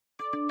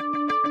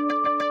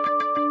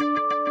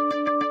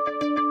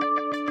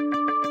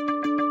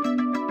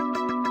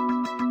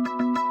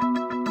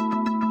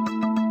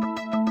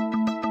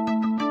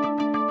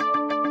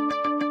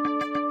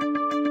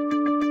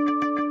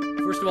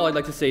First of all, I'd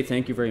like to say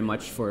thank you very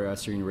much for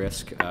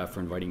SERENE-RISC for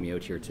inviting me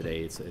out here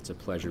today. It's a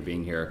pleasure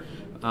being here.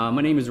 My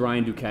name is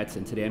Ryan Duquete,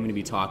 and today I'm going to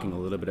be talking a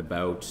little bit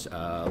about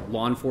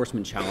law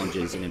enforcement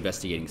challenges in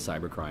investigating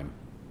cybercrime.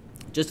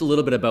 Just a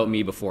little bit about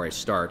me before I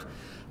start.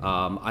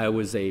 I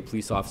was a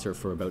police officer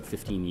for about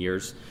 15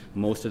 years,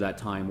 most of that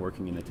time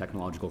working in the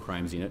technological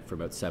crimes unit for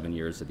about 7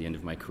 years at the end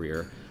of my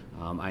career.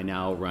 I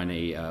now run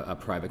a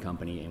private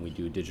company, and we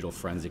do digital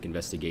forensic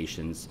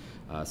investigations,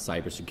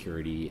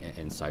 cybersecurity,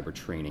 and cyber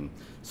training.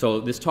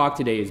 So this talk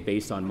today is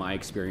based on my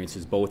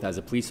experiences both as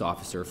a police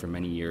officer for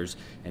many years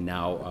and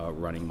now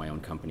running my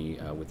own company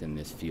within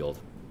this field.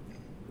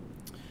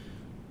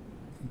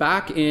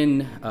 Back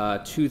in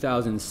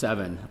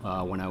 2007,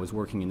 when I was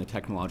working in the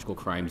technological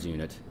crimes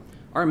unit,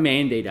 our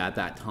mandate at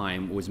that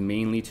time was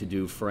mainly to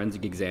do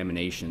forensic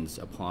examinations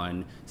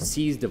upon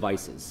seized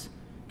devices,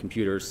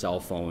 computers, cell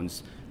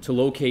phones, to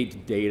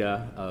locate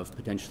data of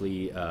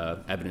potentially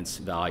evidence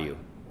value.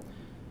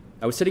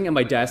 I was sitting at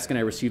my desk and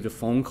I received a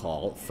phone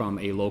call from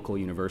a local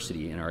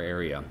university in our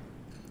area.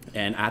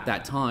 And at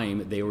that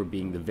time, they were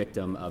being the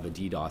victim of a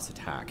DDoS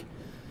attack.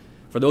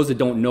 For those that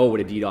don't know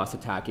what a DDoS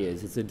attack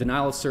is, it's a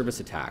denial of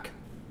service attack.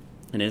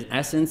 And in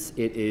essence,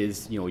 it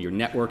is your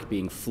network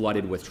being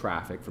flooded with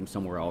traffic from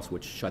somewhere else,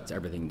 which shuts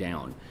everything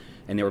down.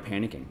 And they were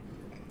panicking.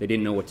 They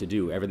didn't know what to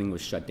do. Everything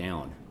was shut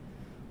down.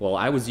 Well,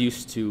 I was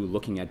used to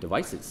looking at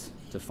devices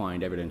to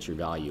find evidentiary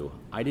value.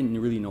 I didn't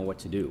really know what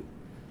to do.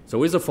 So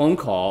it was a phone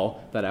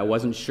call that I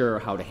wasn't sure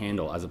how to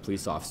handle as a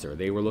police officer.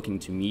 They were looking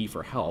to me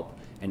for help,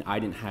 and I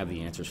didn't have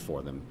the answers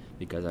for them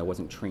because I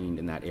wasn't trained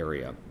in that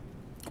area.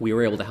 We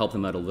were able to help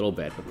them out a little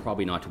bit, but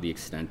probably not to the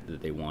extent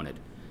that they wanted.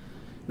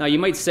 Now you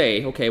might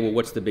say, okay, well,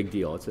 what's the big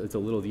deal? It's a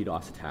little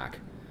DDoS attack.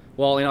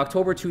 Well, in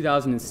October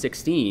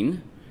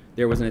 2016,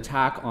 there was an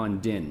attack on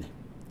DIN.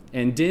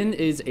 And DIN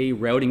is a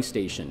routing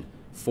station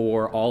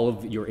for all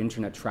of your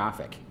internet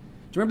traffic.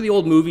 Do you remember the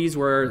old movies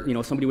where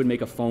somebody would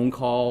make a phone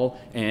call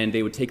and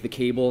they would take the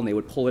cable and they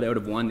would pull it out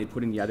of one, they'd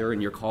put it in the other,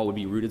 and your call would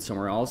be routed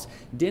somewhere else?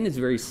 DIN is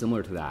very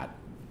similar to that.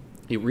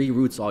 It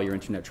reroutes all your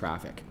internet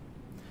traffic.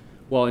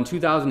 Well, in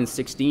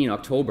 2016,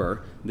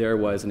 October, there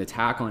was an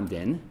attack on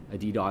DIN, a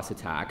DDoS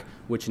attack,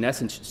 which in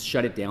essence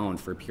shut it down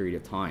for a period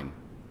of time.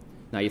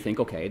 Now you think,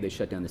 okay, they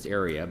shut down this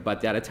area,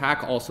 but that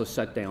attack also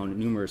shut down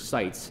numerous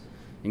sites,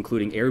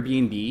 including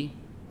Airbnb,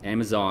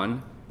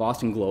 Amazon,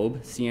 Boston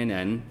Globe,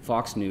 CNN,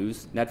 Fox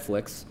News,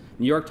 Netflix,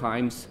 New York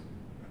Times,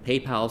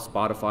 PayPal,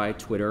 Spotify,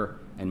 Twitter,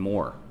 and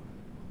more.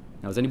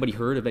 Now, has anybody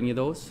heard of any of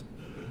those?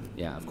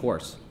 Yeah, of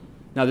course.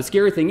 Now, the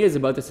scary thing is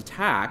about this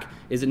attack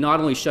is it not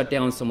only shut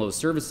down some of those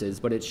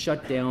services, but it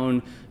shut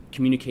down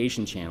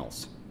communication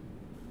channels.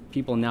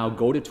 People now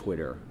go to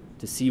Twitter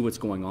to see what's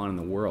going on in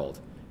the world.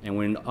 And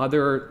when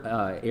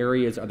other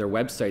areas, other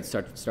websites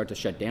start to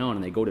shut down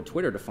and they go to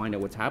Twitter to find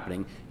out what's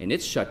happening and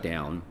it's shut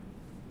down,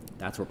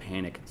 that's where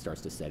panic starts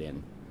to set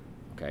in.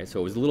 Okay, so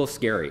it was a little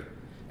scary.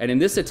 And in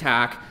this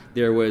attack,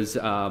 there was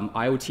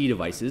IoT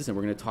devices, and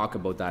we're going to talk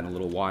about that in a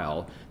little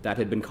while, that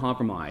had been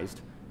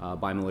compromised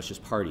by malicious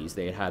parties.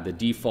 They had the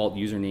default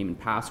username and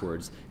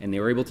passwords, and they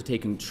were able to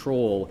take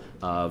control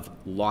of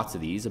lots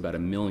of these, about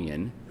 1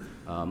 million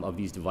of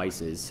these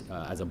devices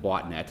as a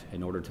botnet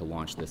in order to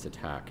launch this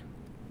attack.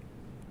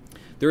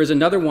 There is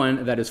another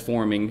one that is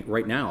forming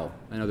right now,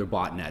 another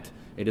botnet.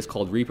 It is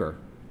called Reaper.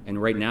 And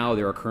right now,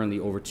 there are currently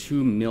over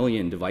 2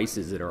 million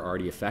devices that are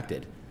already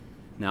affected.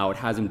 Now, it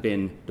hasn't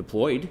been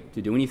deployed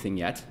to do anything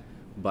yet,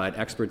 but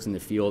experts in the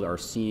field are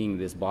seeing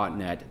this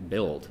botnet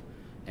build.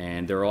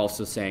 And they're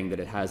also saying that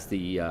it has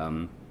the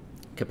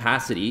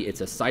capacity,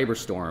 it's a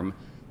cyberstorm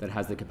that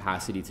has the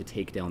capacity to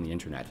take down the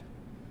internet.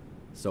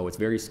 So it's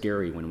very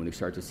scary when we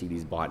start to see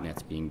these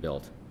botnets being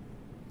built.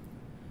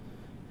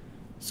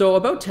 So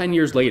about 10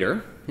 years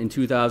later, in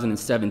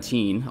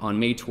 2017, on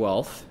May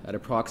 12th, at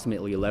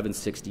approximately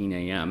 11:16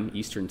 a.m.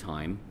 Eastern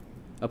Time,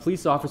 a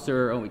police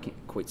officer, we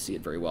can't quite see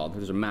it very well,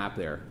 there's a map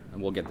there,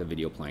 and we'll get the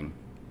video playing.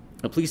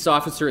 A police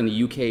officer in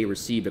the UK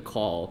received a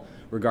call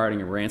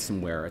regarding a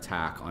ransomware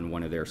attack on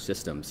one of their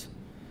systems.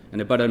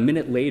 And about a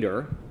minute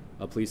later,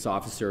 a police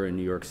officer in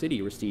New York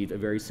City received a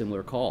very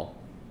similar call.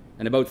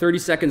 And about 30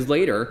 seconds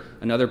later,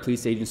 another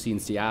police agency in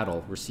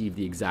Seattle received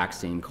the exact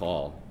same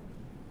call.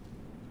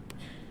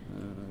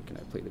 Can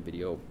I play the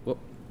video? Whoop.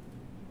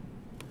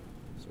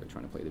 Sorry,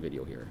 trying to play the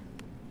video here.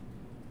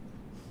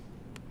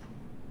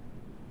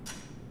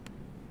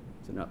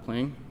 Is it not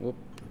playing? Whoop.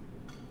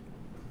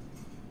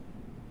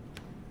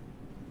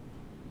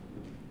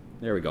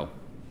 There we go.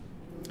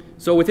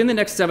 So within the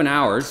next 7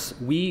 hours,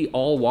 we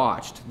all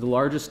watched the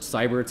largest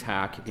cyber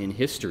attack in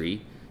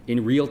history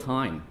in real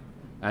time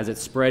as it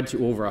spread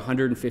to over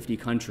 150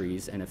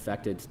 countries and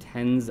affected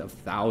tens of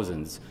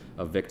thousands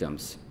of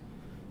victims.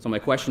 So my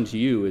question to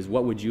you is,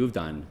 what would you have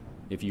done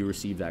if you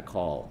received that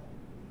call?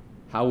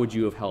 How would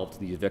you have helped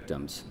these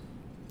victims?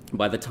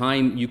 By the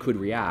time you could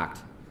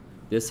react,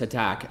 this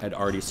attack had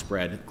already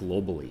spread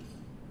globally,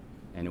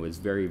 and it was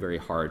very, very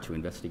hard to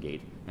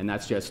investigate. And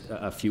that's just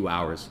a few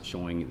hours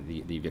showing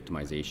the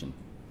victimization.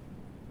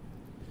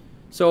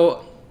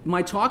 So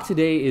my talk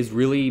today is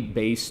really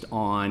based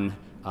on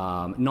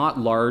not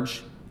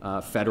large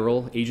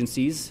federal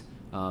agencies.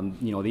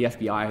 You know, the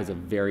FBI has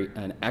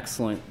an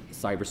excellent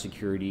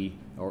cybersecurity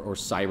or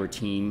cyber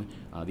team,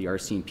 the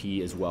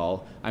RCMP as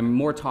well. I'm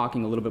more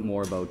talking a little bit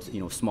more about, you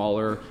know,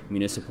 smaller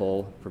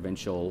municipal,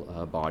 provincial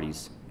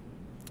bodies.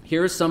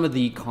 Here are some of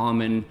the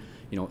common,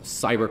 you know,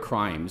 cyber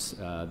crimes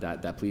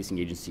that policing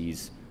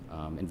agencies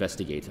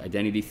investigate.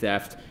 Identity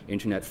theft,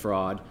 internet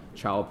fraud,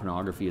 child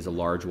pornography is a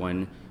large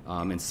one,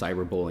 and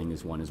cyberbullying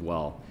is one as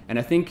well. And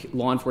I think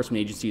law enforcement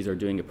agencies are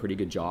doing a pretty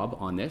good job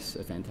on this,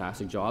 a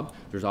fantastic job.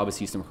 There's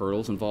obviously some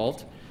hurdles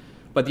involved.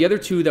 But the other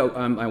two that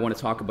I want to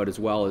talk about as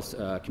well is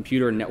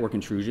computer and network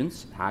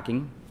intrusions,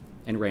 hacking,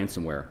 and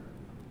ransomware.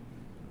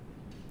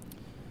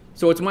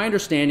 So it's my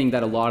understanding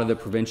that a lot of the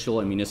provincial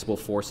and municipal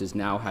forces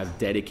now have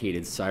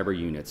dedicated cyber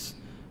units,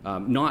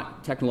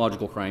 not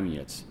technological crime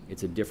units.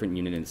 It's a different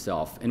unit in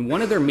itself. And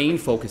one of their main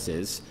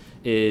focuses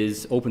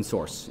is open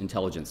source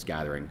intelligence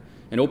gathering.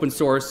 And open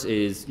source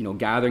is, you know,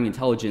 gathering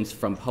intelligence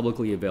from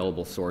publicly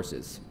available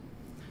sources.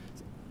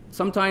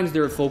 Sometimes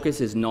their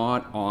focus is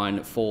not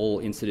on full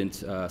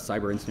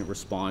cyber incident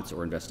response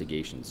or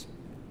investigations.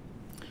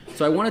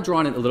 So I want to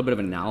draw in a little bit of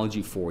an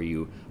analogy for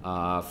you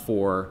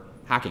for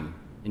hacking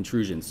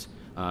intrusions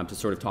to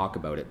sort of talk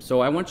about it.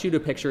 So I want you to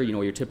picture, you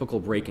know, your typical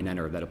break and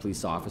enter that a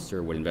police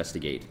officer would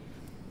investigate.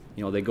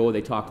 You know,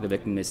 they talk to the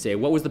victim, they say,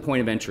 what was the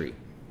point of entry?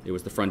 It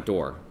was the front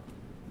door.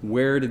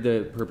 Where did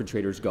the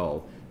perpetrators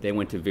go? They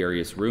went to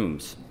various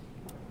rooms.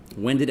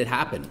 When did it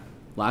happen?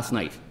 Last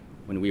night,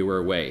 when we were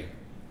away.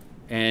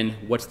 And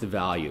what's the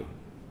value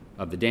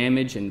of the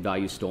damage and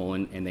value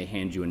stolen? And they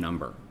hand you a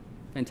number.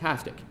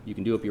 Fantastic. You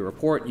can do up your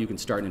report, you can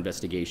start an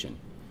investigation.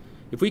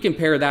 If we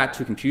compare that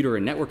to computer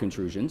and network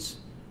intrusions,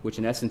 which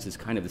in essence is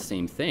kind of the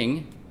same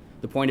thing,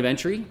 the point of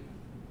entry,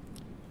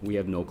 we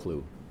have no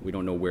clue. We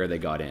don't know where they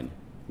got in.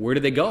 Where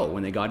did they go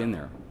when they got in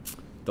there?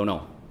 Don't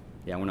know.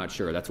 Yeah, we're not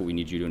sure. That's what we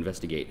need you to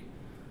investigate.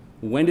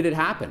 When did it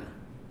happen?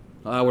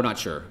 We're not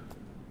sure.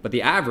 But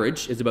the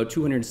average is about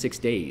 206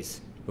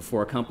 days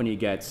before a company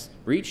gets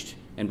breached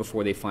and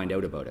before they find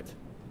out about it.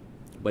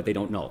 But they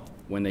don't know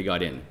when they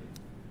got in.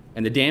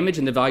 And the damage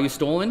and the value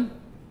stolen?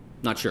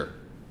 Not sure.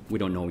 We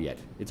don't know yet.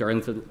 It's our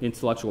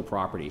intellectual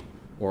property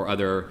or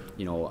other,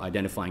 you know,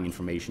 identifying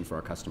information for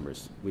our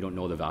customers. We don't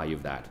know the value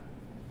of that.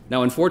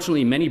 Now,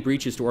 unfortunately, many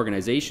breaches to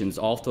organizations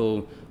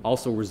also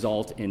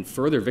result in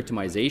further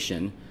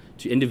victimization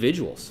to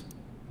individuals.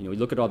 You know, you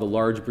look at all the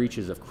large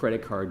breaches of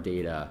credit card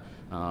data,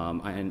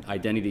 and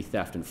identity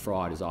theft and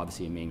fraud is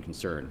obviously a main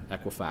concern,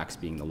 Equifax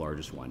being the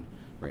largest one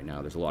right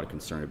now. There's a lot of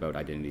concern about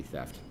identity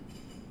theft.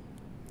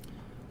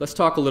 Let's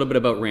talk a little bit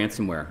about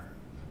ransomware.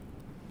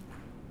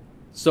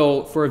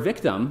 So for a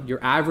victim,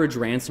 your average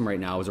ransom right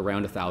now is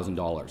around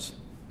 $1,000.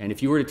 And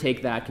if you were to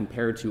take that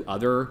compared to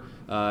other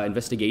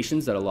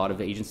investigations that a lot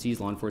of agencies,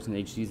 law enforcement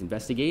agencies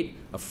investigate,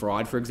 a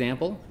fraud, for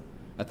example,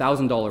 a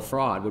 $1,000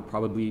 fraud would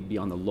probably be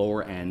on the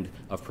lower end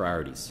of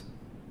priorities.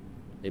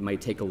 It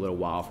might take a little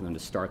while for them to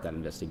start that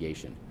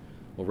investigation.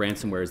 Well,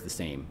 ransomware is the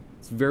same.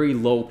 It's very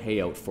low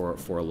payout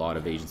for a lot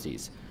of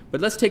agencies. But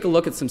let's take a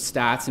look at some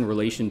stats in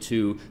relation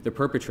to the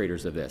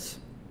perpetrators of this.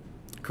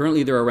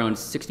 Currently, there are around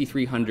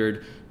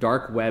 6,300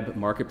 dark web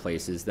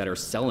marketplaces that are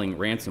selling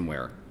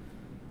ransomware.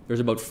 There's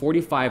about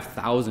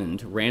 45,000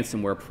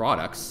 ransomware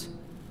products,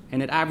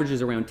 and it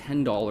averages around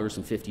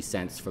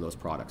 $10.50 for those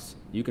products.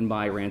 You can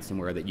buy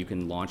ransomware that you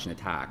can launch an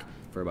attack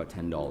for about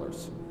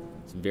 $10.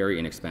 It's very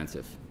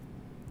inexpensive.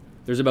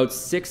 There's about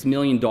 $6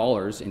 million in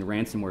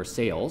ransomware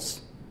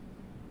sales,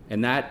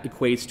 and that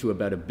equates to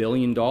about $1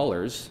 billion in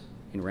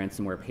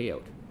ransomware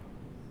payout.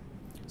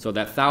 So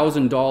that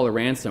 $1,000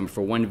 ransom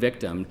for one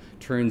victim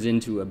turns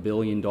into $1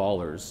 billion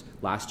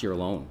last year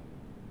alone.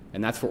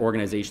 And that's for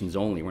organizations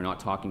only. We're not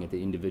talking at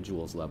the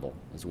individuals level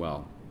as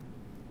well.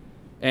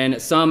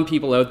 And some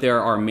people out there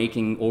are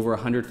making over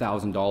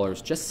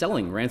 $100,000 just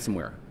selling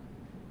ransomware.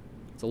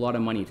 It's a lot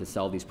of money to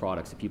sell these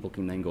products that people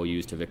can then go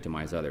use to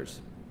victimize others.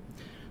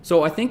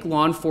 So I think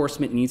law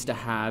enforcement needs to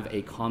have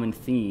a common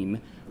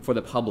theme for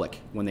the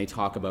public when they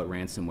talk about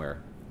ransomware.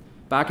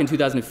 Back in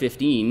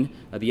 2015,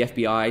 the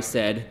FBI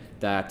said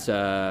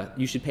that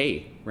you should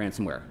pay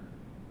ransomware.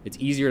 It's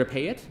easier to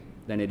pay it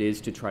than it is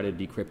to try to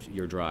decrypt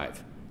your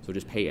drive. So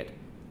just pay it.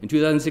 In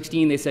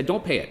 2016, they said,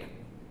 don't pay it.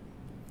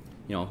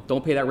 You know,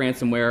 don't pay that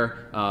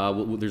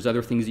ransomware. There's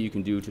other things that you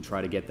can do to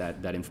try to get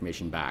that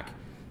information back.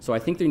 So I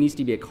think there needs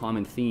to be a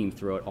common theme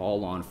throughout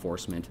all law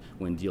enforcement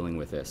when dealing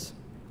with this.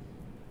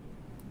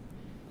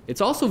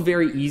 It's also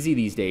very easy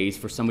these days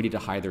for somebody to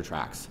hide their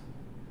tracks.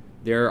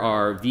 There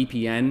are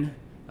VPN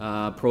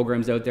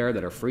programs out there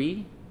that are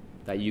free,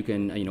 that you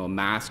can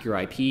mask your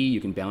IP, you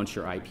can bounce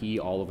your IP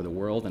all over the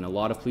world, and a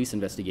lot of police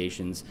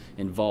investigations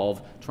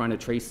involve trying to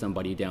trace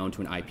somebody down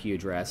to an IP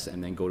address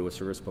and then go to a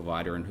service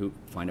provider and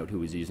find out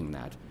who is using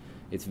that.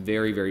 It's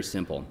very, very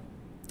simple.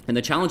 And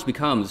the challenge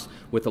becomes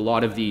with a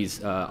lot of these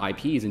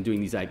IPs and doing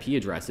these IP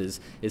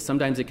addresses is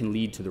sometimes it can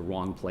lead to the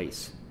wrong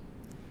place.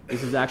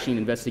 This is actually an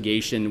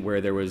investigation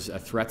where there was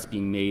threats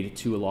being made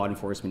to a law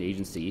enforcement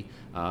agency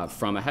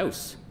from a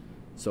house.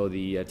 So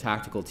the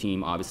tactical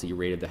team obviously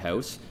raided the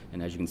house,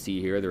 and as you can see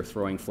here, they're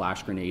throwing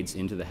flash grenades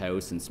into the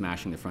house and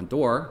smashing the front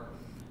door.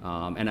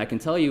 And I can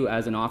tell you,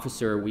 as an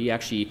officer, we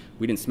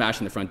didn't smash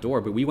in the front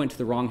door, but we went to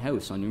the wrong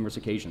house on numerous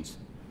occasions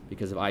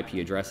because of IP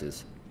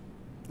addresses.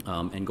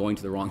 And going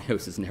to the wrong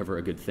house is never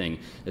a good thing,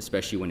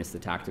 especially when it's the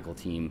tactical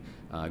team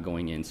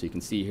going in. So you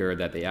can see here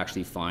that they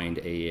actually find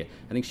I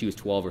think she was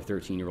 12 or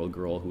 13-year-old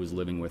girl who was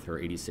living with her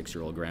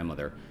 86-year-old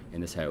grandmother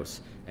in this house,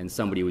 and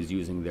somebody was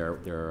using their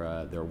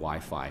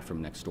Wi-Fi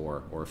from next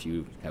door or a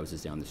few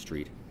houses down the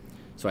street.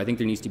 So I think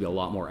there needs to be a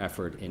lot more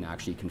effort in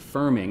actually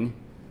confirming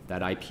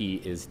that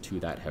IP is to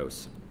that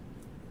house.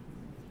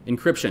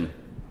 Encryption.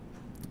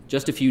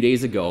 Just a few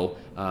days ago,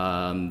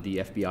 the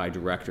FBI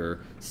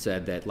director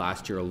said that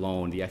last year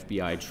alone, the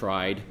FBI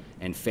tried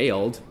and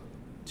failed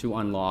to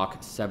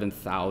unlock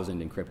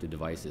 7,000 encrypted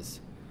devices.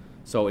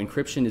 So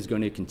encryption is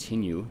going to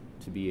continue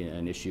to be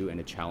an issue and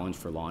a challenge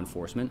for law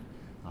enforcement.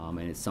 And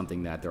it's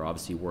something that they're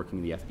obviously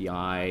working with the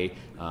FBI,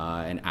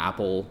 an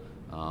Apple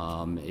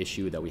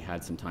issue that we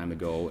had some time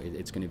ago.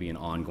 It's going to be an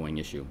ongoing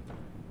issue.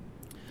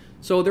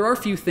 So there are a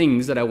few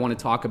things that I want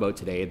to talk about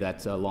today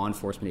that law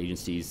enforcement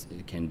agencies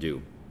can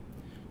do.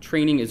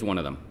 Training is one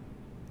of them.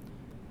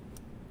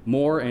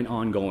 More and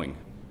ongoing.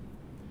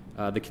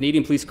 The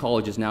Canadian Police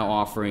College is now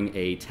offering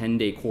a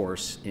 10-day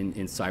course in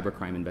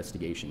cybercrime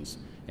investigations,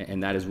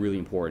 and that is really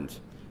important.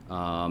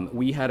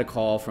 We had a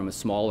call from a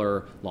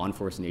smaller law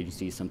enforcement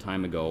agency some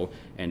time ago,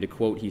 and to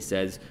quote, he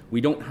says,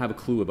 "We don't have a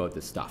clue about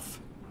this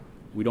stuff.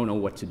 We don't know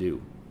what to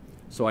do."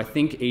 So I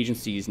think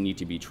agencies need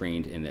to be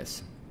trained in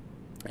this.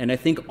 And I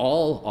think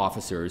all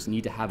officers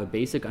need to have a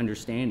basic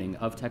understanding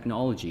of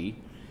technology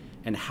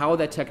and how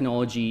that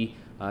technology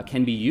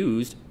can be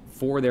used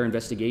for their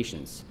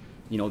investigations.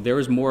 You know, there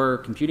is more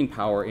computing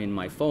power in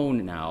my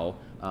phone now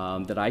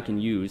that I can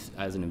use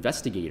as an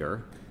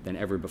investigator than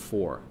ever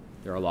before.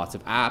 There are lots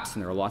of apps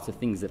and there are lots of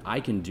things that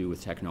I can do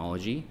with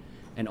technology.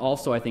 And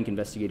also I think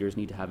investigators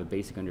need to have a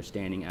basic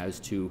understanding as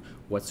to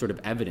what sort of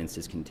evidence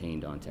is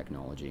contained on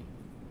technology.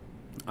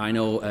 I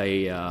know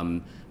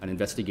an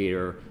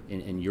investigator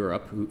in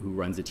Europe who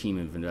runs a team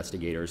of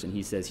investigators, and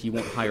he says he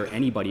won't hire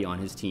anybody on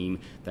his team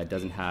that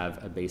doesn't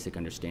have a basic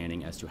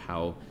understanding as to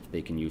how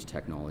they can use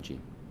technology.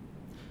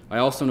 I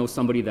also know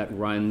somebody that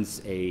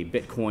runs a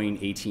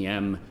Bitcoin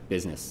ATM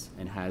business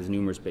and has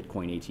numerous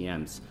Bitcoin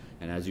ATMs.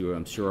 And as you,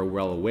 I'm sure, are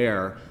well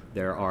aware,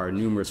 there are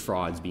numerous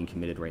frauds being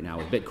committed right now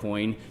with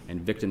Bitcoin, and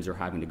victims are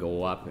having to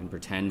go up and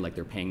pretend like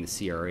they're paying the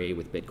CRA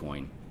with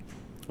Bitcoin.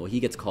 Well,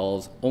 he gets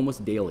calls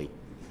almost daily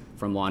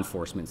from law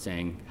enforcement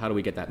saying, "How do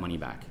we get that money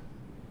back?"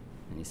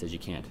 And he says, "You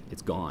can't,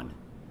 it's gone."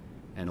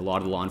 And a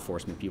lot of the law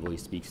enforcement people he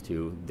speaks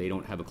to, they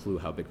don't have a clue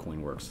how Bitcoin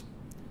works.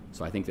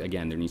 So I think that,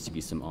 again, there needs to be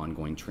some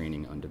ongoing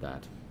training under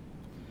that.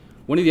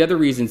 One of the other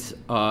reasons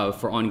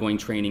for ongoing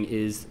training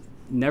is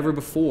never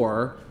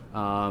before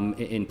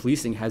in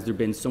policing has there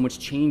been so much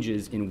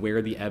changes in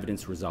where the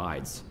evidence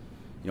resides.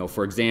 You know,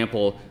 for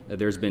example,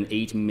 there's been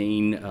 8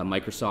 main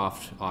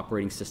Microsoft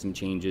operating system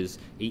changes,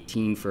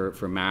 18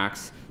 for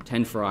Macs,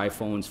 10 for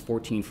iPhones,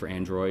 14 for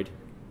Android.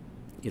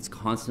 It's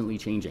constantly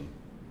changing.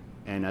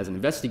 And as an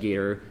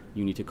investigator,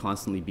 you need to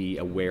constantly be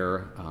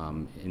aware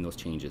in those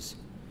changes.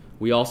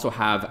 We also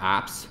have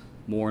apps,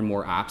 more and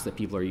more apps that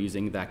people are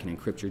using that can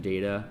encrypt your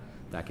data,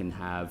 that can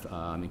have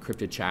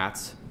encrypted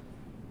chats,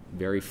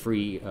 very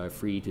free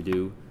to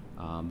do.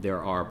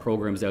 There are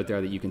programs out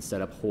there that you can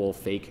set up whole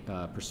fake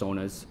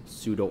personas.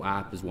 Pseudo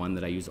app is one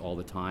that I use all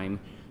the time.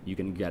 You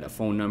can get a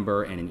phone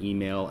number and an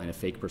email and a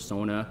fake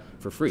persona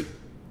for free.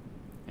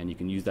 And you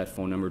can use that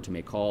phone number to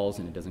make calls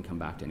and it doesn't come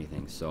back to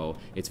anything. So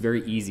it's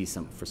very easy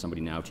for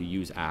somebody now to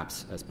use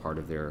apps as part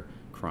of their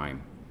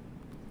crime.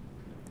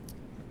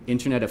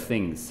 Internet of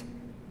Things.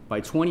 By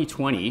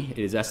 2020, it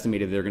is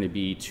estimated there are going to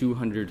be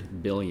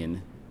 200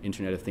 billion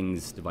Internet of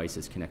Things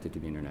devices connected to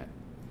the internet.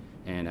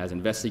 And as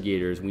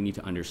investigators, we need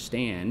to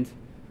understand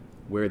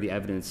where the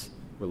evidence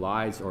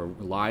relies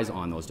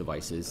on those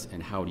devices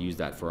and how to use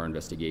that for our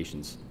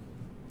investigations.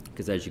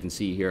 Because as you can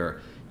see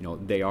here, you know,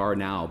 they are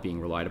now being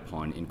relied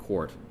upon in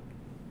court.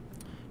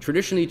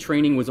 Traditionally,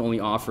 training was only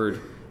offered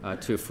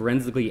to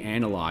forensically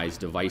analyze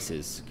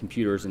devices,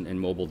 computers and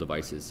mobile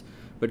devices.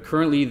 But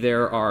currently,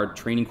 there are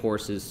training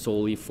courses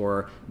solely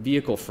for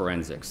vehicle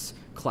forensics,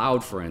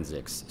 cloud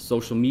forensics,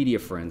 social media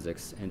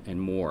forensics, and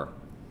more.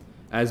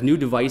 As new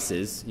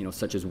devices, you know,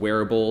 such as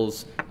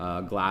wearables,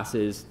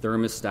 glasses,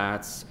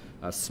 thermostats,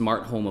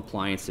 smart home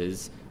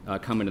appliances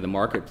come into the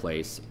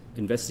marketplace,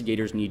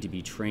 investigators need to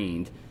be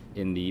trained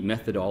in the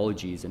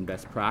methodologies and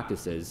best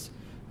practices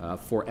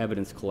for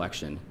evidence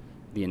collection,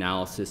 the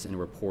analysis and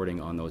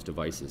reporting on those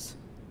devices.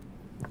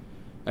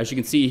 As you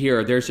can see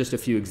here, there's just a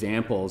few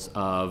examples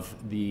of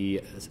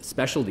the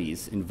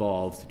specialties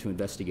involved to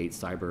investigate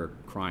cyber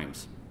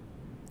crimes.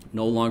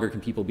 No longer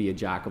can people be a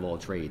jack of all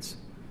trades.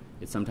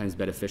 It's sometimes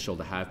beneficial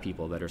to have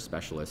people that are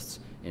specialists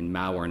in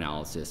malware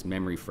analysis,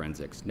 memory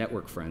forensics,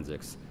 network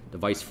forensics,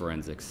 device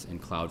forensics,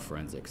 and cloud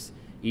forensics.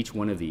 Each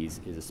one of these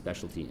is a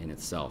specialty in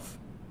itself.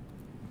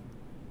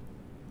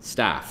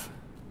 Staff.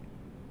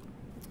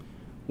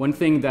 One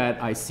thing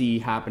that I see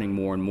happening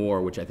more and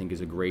more, which I think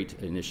is a great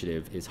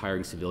initiative, is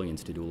hiring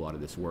civilians to do a lot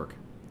of this work.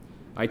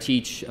 I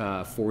teach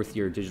a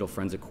fourth-year digital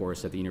forensic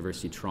course at the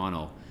University of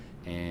Toronto,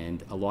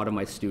 and a lot of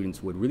my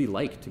students would really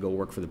like to go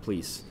work for the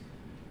police.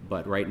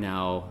 But right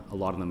now, a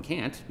lot of them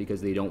can't because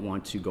they don't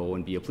want to go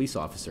and be a police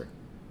officer.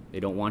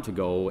 They don't want to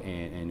go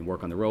and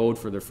work on the road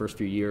for their first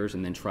few years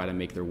and then try to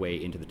make their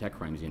way into the tech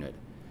crimes unit.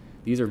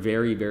 These are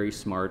very, very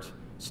smart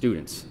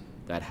students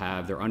that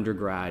have their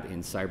undergrad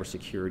in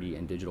cybersecurity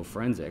and digital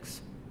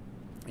forensics,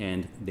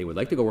 and they would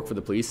like to go work for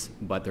the police,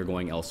 but they're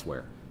going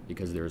elsewhere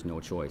because there is no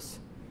choice.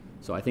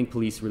 So I think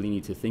police really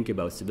need to think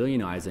about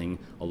civilianizing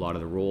a lot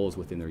of the roles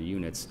within their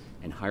units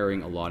and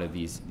hiring a lot of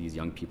these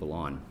young people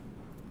on.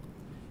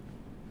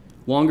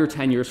 Longer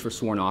tenures for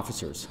sworn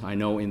officers. I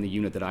know in the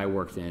unit that I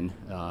worked in,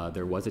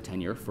 there was a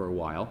tenure for a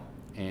while.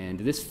 And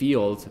this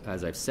field,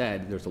 as I've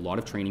said, there's a lot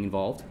of training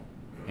involved,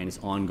 and it's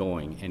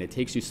ongoing. And it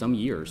takes you some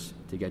years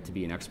to get to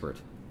be an expert.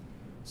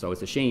 So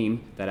it's a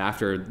shame that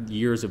after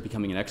years of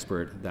becoming an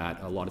expert,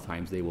 that a lot of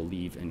times they will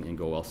leave and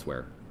go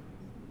elsewhere.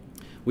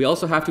 We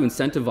also have to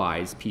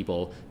incentivize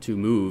people to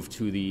move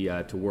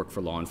to work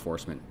for law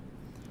enforcement.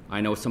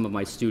 I know some of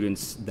my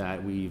students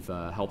that we've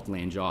helped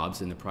land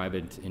jobs in the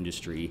private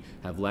industry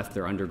have left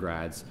their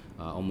undergrads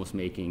almost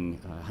making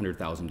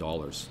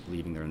 $100,000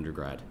 leaving their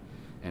undergrad.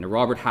 And a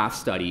Robert Half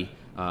study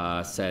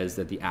says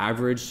that the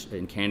average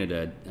in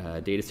Canada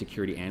data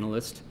security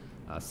analyst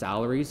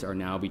salaries are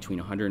now between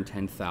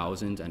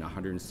 $110,000 and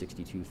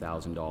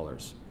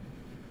 $162,000.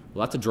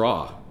 Well, that's a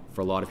draw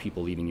for a lot of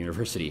people leaving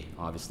university,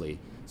 obviously.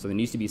 So there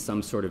needs to be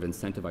some sort of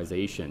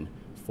incentivization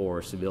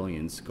for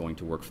civilians going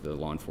to work for the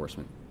law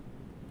enforcement.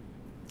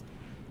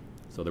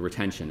 So the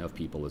retention of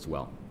people as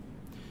well.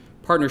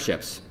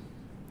 Partnerships.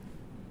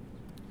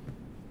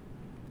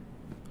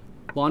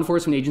 Law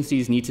enforcement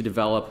agencies need to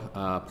develop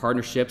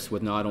partnerships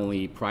with not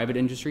only private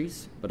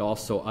industries, but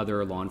also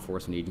other law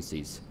enforcement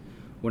agencies.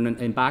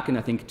 Back in,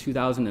 I think,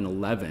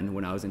 2011,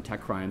 when I was in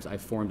tech crimes, I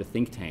formed a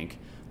think tank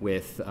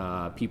with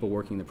people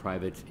working in the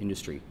private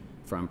industry,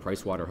 from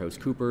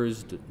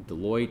PricewaterhouseCoopers,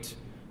 Deloitte,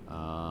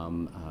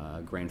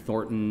 Grant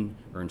Thornton,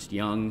 Ernst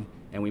Young,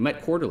 and we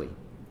met quarterly.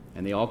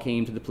 And they all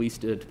came to the police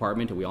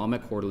department, and we all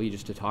met quarterly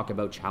just to talk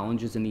about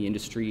challenges in the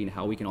industry and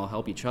how we can all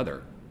help each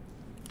other.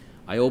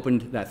 I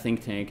opened that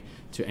think tank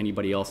to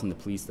anybody else in the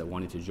police that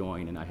wanted to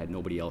join, and I had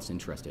nobody else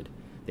interested.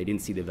 They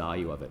didn't see the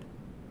value of it.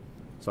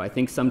 So I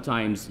think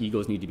sometimes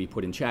egos need to be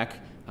put in check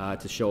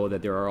to show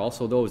that there are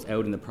also those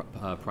out in the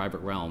private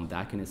realm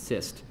that can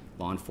assist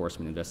law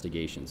enforcement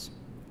investigations.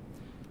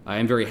 I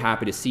am very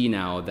happy to see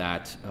now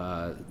that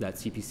that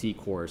CPC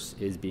course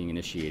is being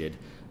initiated.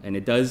 And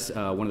it does,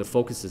 one of the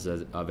focuses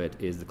of it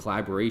is the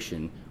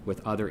collaboration with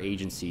other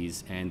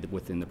agencies and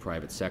within the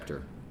private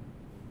sector.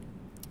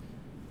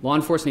 Law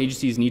enforcement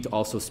agencies need to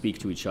also speak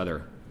to each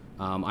other.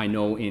 I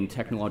know in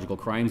Technological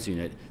Crimes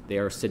Unit, they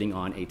are sitting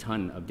on a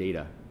ton of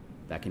data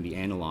that can be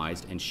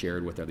analyzed and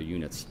shared with other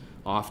units.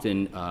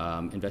 Often,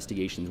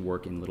 investigations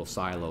work in little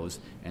silos,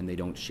 and they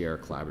don't share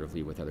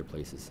collaboratively with other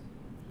places.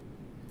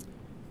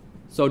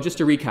 So just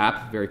to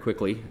recap very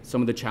quickly,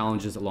 some of the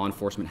challenges that law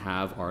enforcement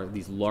have are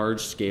these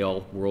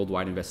large-scale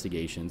worldwide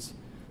investigations.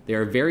 They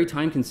are very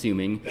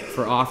time-consuming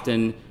for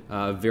often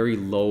very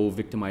low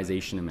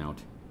victimization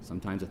amount.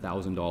 Sometimes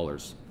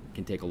 $1,000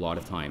 can take a lot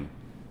of time.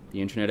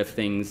 The Internet of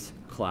Things,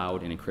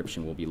 cloud, and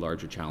encryption will be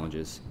larger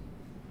challenges.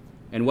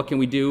 And what can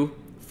we do?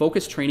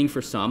 Focus training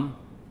for some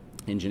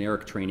and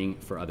generic training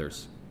for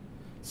others.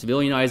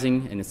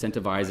 Civilianizing and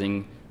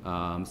incentivizing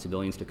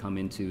civilians to come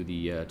into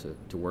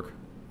to work.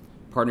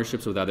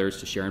 Partnerships with others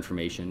to share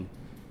information.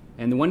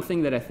 And the one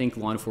thing that I think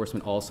law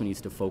enforcement also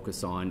needs to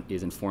focus on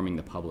is informing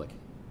the public.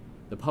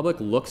 The public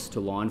looks to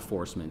law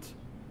enforcement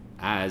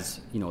as,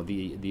 you know,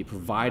 the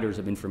providers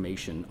of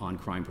information on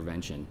crime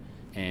prevention.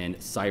 And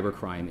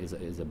cybercrime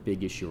is a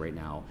big issue right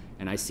now.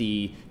 And I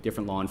see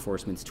different law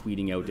enforcements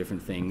tweeting out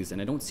different things,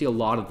 and I don't see a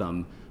lot of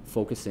them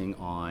focusing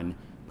on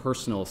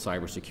personal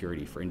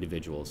cybersecurity for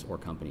individuals or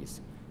companies.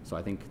 So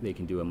I think they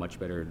can do a much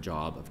better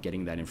job of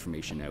getting that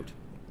information out.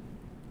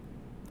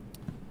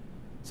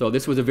 So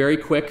this was a very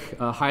quick,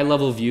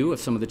 high-level view of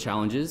some of the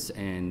challenges,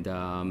 and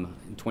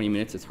in 20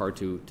 minutes it's hard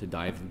to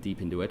dive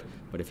deep into it.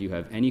 But if you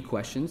have any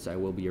questions, I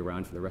will be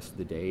around for the rest of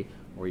the day,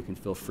 or you can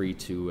feel free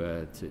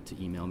to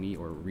email me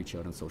or reach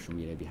out on social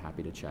media. I'd be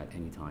happy to chat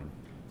anytime.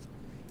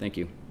 Thank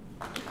you.